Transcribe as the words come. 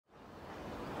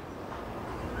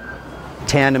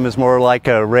Tandem is more like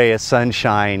a ray of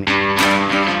sunshine.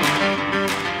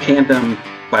 Tandem,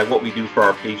 by what we do for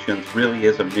our patients, really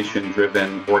is a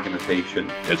mission-driven organization.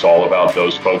 It's all about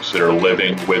those folks that are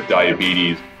living with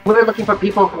diabetes. We're looking for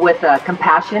people with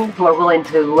compassion who are willing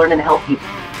to learn and help people.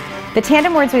 The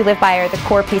Tandem words we live by are the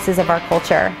core pieces of our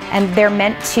culture, and they're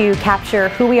meant to capture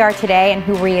who we are today and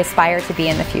who we aspire to be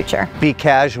in the future. Be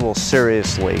casual,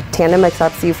 seriously. Tandem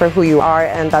accepts you for who you are,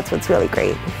 and that's what's really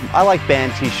great. I like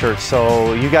band t-shirts,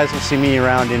 so you guys will see me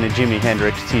around in a Jimi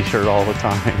Hendrix t-shirt all the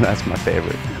time. That's my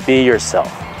favorite. Be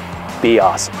yourself. Be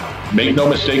awesome. Make no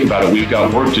mistake about it, we've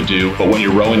got work to do, but when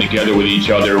you're rowing together with each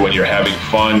other, when you're having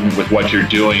fun with what you're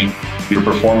doing, your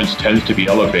performance tends to be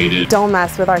elevated. Don't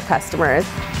mess with our customers.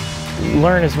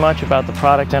 Learn as much about the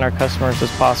product and our customers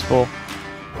as possible.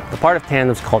 The part of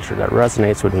Tandem's culture that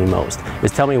resonates with me most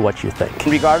is tell me what you think.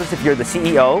 Regardless if you're the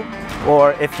CEO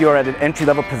or if you're at an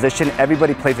entry-level position,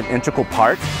 everybody plays an integral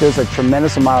part. There's a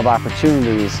tremendous amount of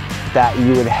opportunities that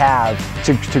you would have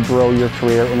to grow your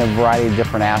career in a variety of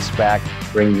different aspects.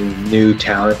 Bringing new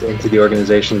talent into the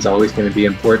organization is always going to be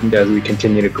important as we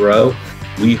continue to grow.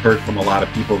 We heard from a lot of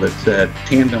people that said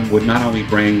Tandem would not only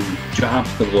bring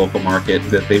jobs to the local market,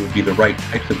 that they would be the right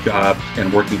types of jobs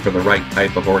and working for the right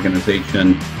type of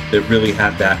organization that really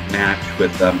had that match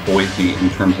with Boise in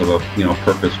terms of a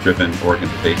purpose-driven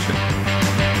organization.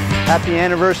 Happy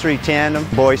anniversary, Tandem,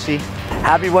 Boise.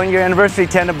 Happy 1-year anniversary,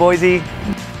 Tandem Boise.